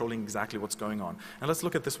controlling exactly what's going on. And let's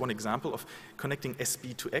look at this one example of connecting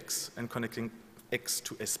SB to X and connecting X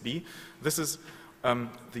to SB. This is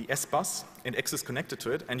the S bus, and X is connected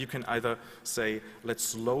to it, and you can either say,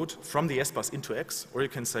 let's load from the S bus into X, or you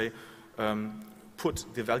can say, put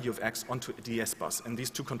the value of X onto the S bus, and these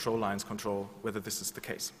two control lines control whether this is the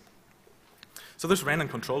case. So this random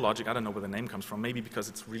control logic, I don't know where the name comes from, maybe because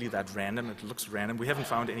it's really that random, it looks random. We haven't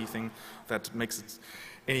found anything that makes it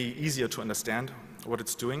any easier to understand what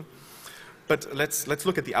it's doing. But let's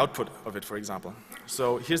look at the output of it, for example.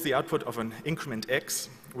 So here's the output of an increment X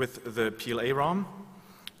with the PLA ROM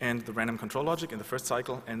and the random control logic in the first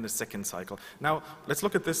cycle and the second cycle. Now, let's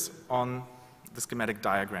look at this on the schematic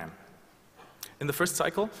diagram. In the first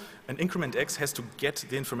cycle, an increment X has to get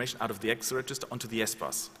the information out of the X register onto the S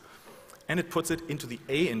bus, and it puts it into the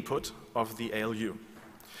A input of the ALU.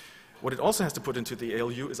 What it also has to put into the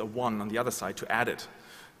ALU is a 1 on the other side to add it.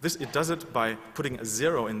 It does it by putting a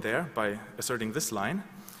 0 in there, by asserting this line,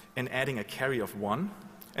 and adding a carry of 1,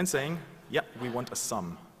 and saying, yeah, we want a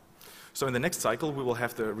sum. So in the next cycle, we will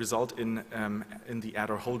have the result in the add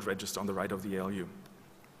or hold register on the right of the ALU.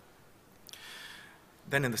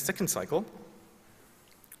 Then in the second cycle,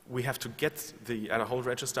 we have to get the add or hold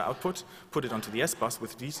register output, put it onto the S bus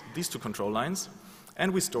with these two control lines,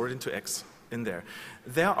 and we store it into X in there.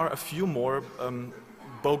 There are a few more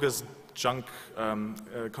bogus junk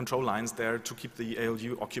control lines there to keep the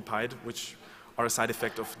ALU occupied, which are a side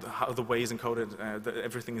effect of how the way is encoded,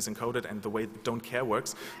 everything is encoded, and the way don't care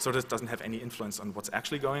works, so this doesn't have any influence on what's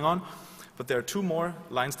actually going on. But there are two more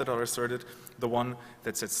lines that are asserted, the one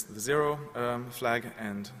that sets the 0 flag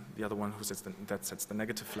and the other one that sets the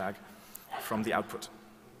negative flag from the output.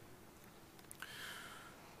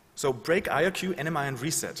 So break, IRQ, NMI, and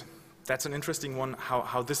reset. That's an interesting one,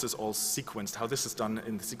 how this is all sequenced, how this is done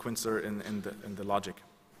in the sequencer in the logic.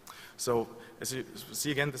 So as you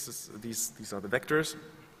see again, these are the vectors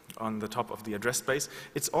on the top of the address space.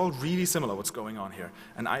 It's all really similar what's going on here.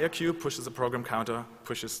 An IRQ pushes a program counter,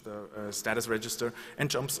 pushes the status register, and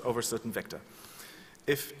jumps over a certain vector.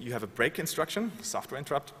 If you have a break instruction, software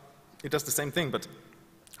interrupt, it does the same thing, but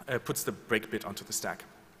puts the break bit onto the stack.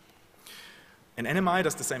 An NMI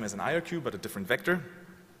does the same as an IRQ, but a different vector.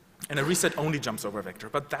 And a reset only jumps over a vector,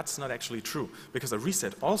 but that's not actually true, because a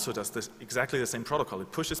reset also does this exactly the same protocol.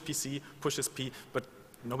 It pushes PC, pushes P, but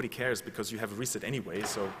nobody cares because you have a reset anyway,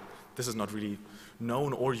 so this is not really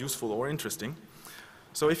known or useful or interesting.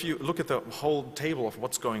 So if you look at the whole table of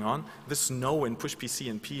what's going on, this no in push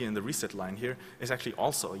PC and P in the reset line here is actually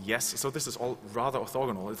also a yes, so this is all rather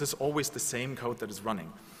orthogonal. This is always the same code that is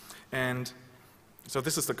running. And so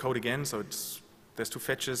this is the code again, so there's two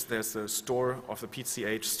fetches. There's the store of the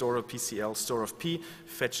PCH, store of PCL, store of P,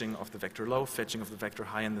 fetching of the vector low, fetching of the vector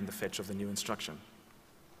high, and then the fetch of the new instruction.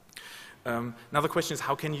 Now the question is,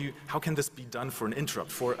 how can this be done for an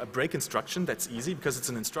interrupt? For a break instruction, that's easy because it's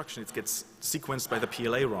an instruction. It gets sequenced by the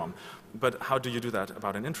PLA ROM. But how do you do that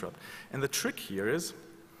about an interrupt? And the trick here is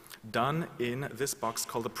done in this box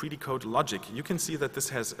called the predecode logic. You can see that this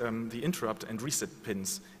has the interrupt and reset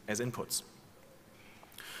pins as inputs.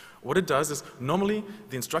 What it does is, normally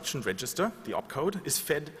the instruction register, the opcode, is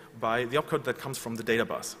fed by the opcode that comes from the data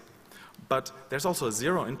bus. But there's also a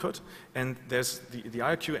 0 input, and there's the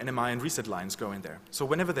IRQ, NMI, and reset lines go in there. So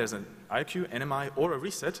whenever there's an IRQ, NMI, or a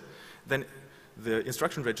reset, then the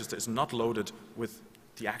instruction register is not loaded with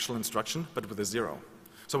the actual instruction, but with a 0.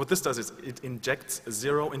 So what this does is it injects a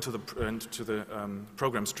 0 into the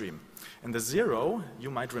program stream. And the 0,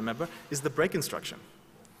 you might remember, is the break instruction.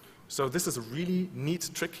 So this is a really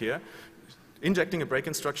neat trick here, injecting a break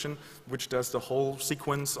instruction which does the whole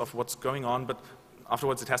sequence of what's going on, but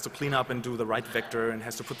afterwards it has to clean up and do the right vector and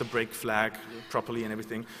has to put the break flag properly and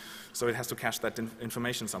everything. So it has to cache that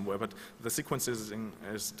information somewhere, but the sequence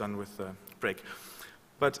is done with break.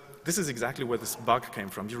 But this is exactly where this bug came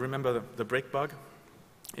from. Do you remember the break bug?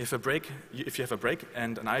 If you have a break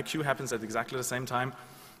and an IRQ happens at exactly the same time,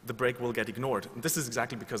 the break will get ignored. And this is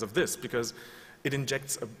exactly because of this, because it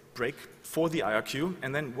injects a break for the IRQ,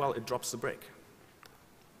 and then, well, it drops the break.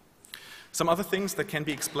 Some other things that can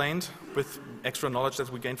be explained with extra knowledge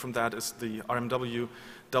that we gain from that is the RMW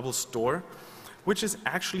double store, which is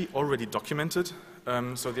actually already documented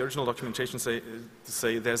So the original documentation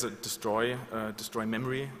say there's a destroy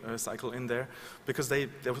memory cycle in there, because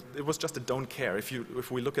it was just a don't care.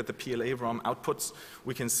 If we look at the PLA ROM outputs,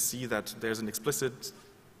 we can see that there's an explicit,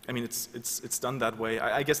 I mean, it's done that way.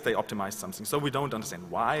 I guess they optimized something. So we don't understand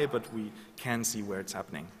why, but we can see where it's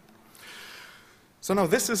happening. So now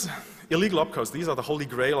this is illegal opcodes. These are the holy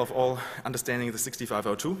grail of all understanding the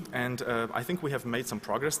 6502, and I think we have made some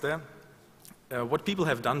progress there. What people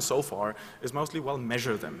have done so far is mostly, well,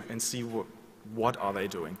 measure them and see what are they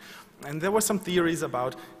doing. And there were some theories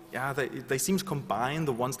about, yeah, they seem to combine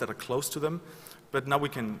the ones that are close to them, but now we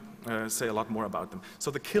can say a lot more about them.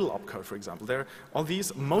 So the kill opcode, for example, all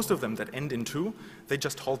these, most of them that end in 2, they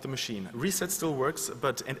just halt the machine. Reset still works,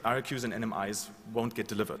 but RQs and NMIs won't get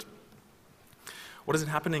delivered. What is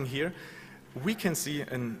happening here? We can see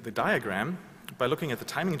in the diagram, by looking at the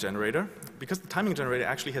timing generator, because the timing generator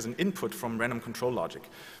actually has an input from random control logic.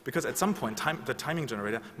 Because at some point, the timing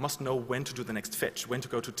generator must know when to do the next fetch, when to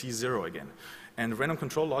go to T0 again. And random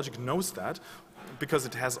control logic knows that because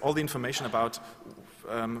it has all the information about,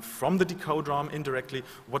 from the decode ROM indirectly,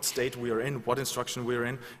 what state we are in, what instruction we are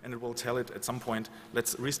in, and it will tell it at some point,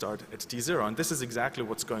 let's restart at T0. And this is exactly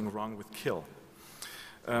what's going wrong with kill.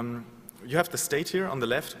 You have the state here on the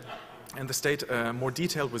left, and the state more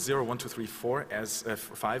detailed with 0, 1, 2, 3, 4 as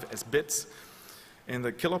 5 as bits. In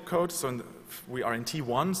the kill opcode, so we are in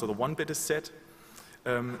T1, so the 1 bit is set.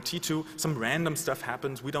 T2, some random stuff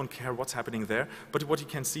happens. We don't care what's happening there. But what you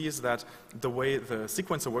can see is that the way the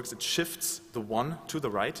sequencer works, it shifts the 1 to the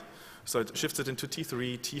right. So it shifts it into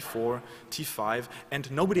T3, T4, T5,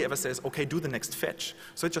 and nobody ever says, okay, do the next fetch.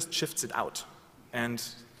 So it just shifts it out. And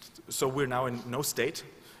so we're now in no state,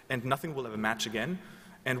 and nothing will ever match again.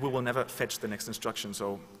 And we will never fetch the next instruction,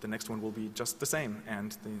 so the next one will be just the same,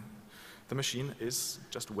 and the machine is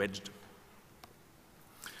just wedged.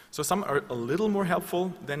 So some are a little more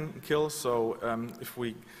helpful than kill, so if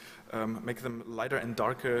we make them lighter and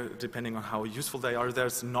darker depending on how useful they are,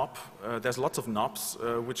 there's lots of knobs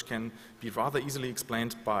which can be rather easily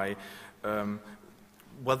explained by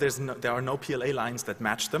well, there are no PLA lines that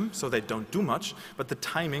match them, so they don't do much, but the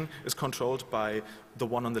timing is controlled by the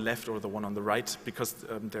one on the left or the one on the right, because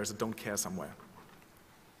there's a don't care somewhere.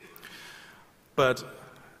 But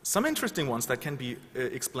some interesting ones that can be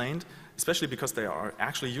explained, especially because they are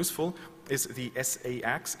actually useful, is the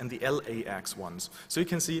SA-ax and the LA-ax ones. So you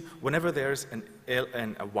can see whenever there's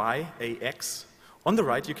a Y, AX, on the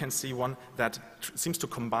right you can see one that seems to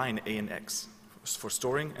combine A and X for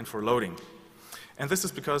storing and for loading. And this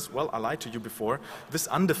is because, well, I lied to you before, this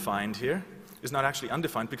undefined here is not actually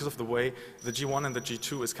undefined because of the way the G1 and the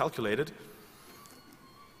G2 is calculated.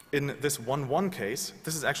 In this 1-1 case,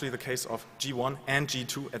 this is actually the case of G1 and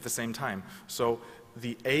G2 at the same time. So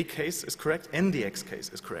the A case is correct and the X case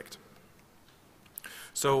is correct.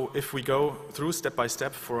 So if we go through step by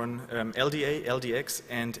step for an LDA, LDX,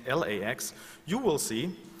 and LAX, you will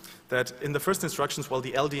see that in the first instructions, well,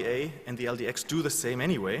 the LDA and the LDX do the same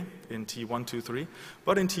anyway in T1, 2, 3.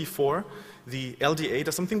 But in T4, the LDA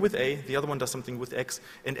does something with A, the other one does something with X,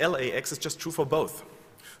 and LAX is just true for both.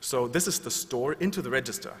 So this is the store into the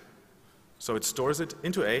register. So it stores it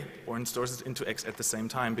into A or it stores it into X at the same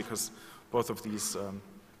time because both of these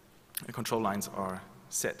control lines are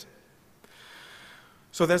set.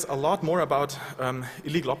 So there's a lot more about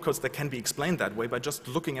illegal opcodes that can be explained that way by just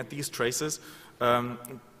looking at these traces.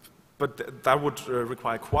 But that would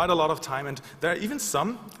require quite a lot of time, and there are even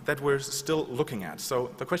some that we're still looking at. So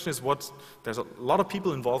the question is there's a lot of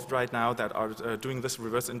people involved right now that are doing this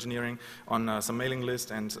reverse engineering on some mailing list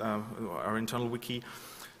and our internal wiki.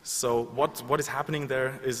 So what is happening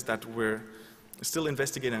there is that we're still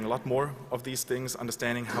investigating a lot more of these things,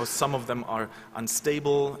 understanding how some of them are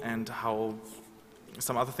unstable and how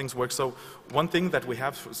some other things work. So one thing that we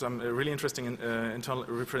have, some really interesting internal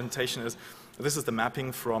representation is, this is the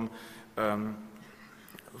mapping from the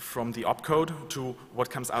opcode to what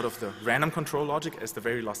comes out of the random control logic as the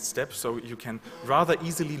very last step. So you can rather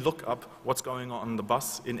easily look up what's going on the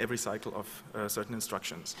bus in every cycle of certain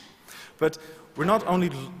instructions. But we're not only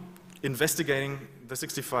investigating the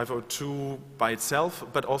 6502 by itself,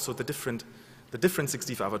 but also the different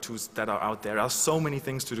 6502s that are out there. There are so many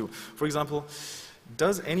things to do. For example,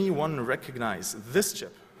 does anyone recognize this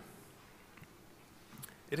chip?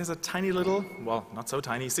 It has a tiny little, well, not so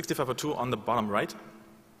tiny, 6502 on the bottom right.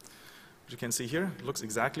 Which you can see here, it looks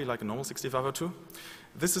exactly like a normal 6502.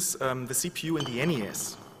 This is the CPU in the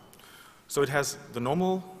NES. So it has the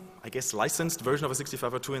normal, I guess, licensed version of a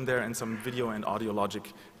 6502 in there and some video and audio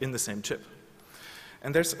logic in the same chip.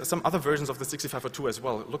 And there's some other versions of the 6502 as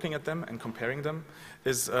well. Looking at them and comparing them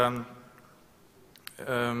is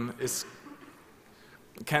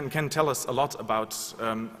can tell us a lot about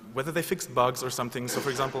whether they fixed bugs or something. So, for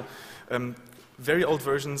example, very old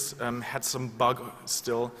versions had some bug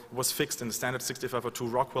still. It was fixed in the standard 6502.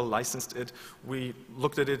 Rockwell licensed it. We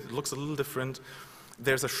looked at it. It looks a little different.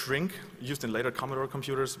 There's a shrink used in later Commodore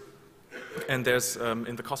computers. And there's,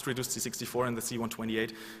 in the cost-reduced C64 and the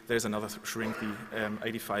C128, there's another shrink, the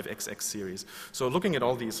 85XX series. So looking at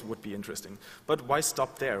all these would be interesting. But why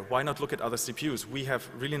stop there? Why not look at other CPUs? We have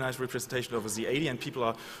really nice representation of a Z80, and people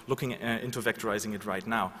are looking into vectorizing it right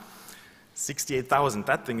now. 68,000,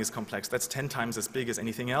 that thing is complex. That's 10 times as big as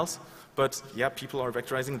anything else. But yeah, people are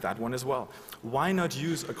vectorizing that one as well. Why not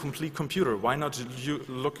use a complete computer? Why not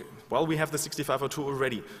look, well, we have the 6502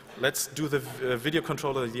 already. Let's do the video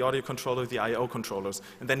controller, the audio controller, the I/O controllers.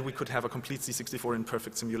 And then we could have a complete C64 in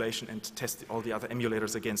perfect simulation and test all the other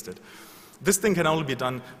emulators against it. This thing can only be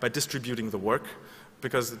done by distributing the work,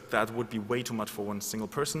 because that would be way too much for one single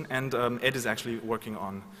person. And Ed is actually working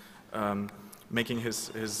on making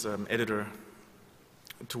his editor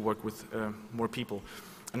to work with more people.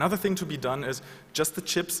 Another thing to be done is just the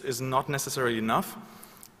chips is not necessarily enough.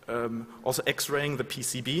 Also, X-raying the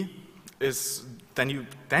PCB is then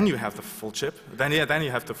you have the full chip. Then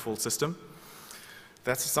you have the full system.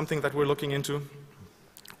 That's something that we're looking into.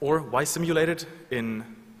 Or why simulate it in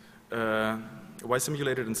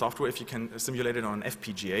software if you can simulate it on an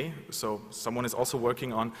FPGA? So someone is also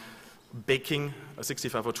working on baking a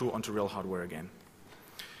 6502 onto real hardware again.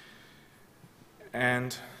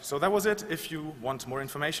 And so that was it. If you want more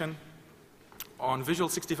information, on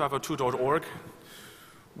visual6502.org,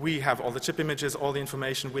 we have all the chip images, all the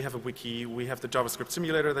information. We have a wiki. We have the JavaScript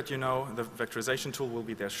simulator that you know. The vectorization tool will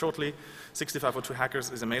be there shortly. 6502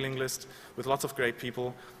 Hackers is a mailing list with lots of great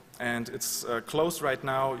people. And it's closed right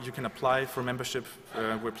now. You can apply for membership.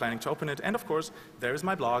 We're planning to open it. And of course, there is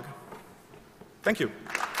my blog. Thank you.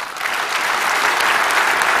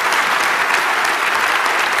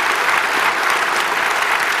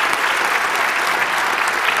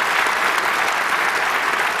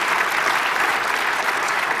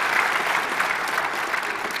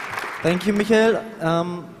 Thank you, Michael.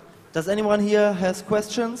 Does anyone here has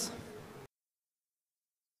questions?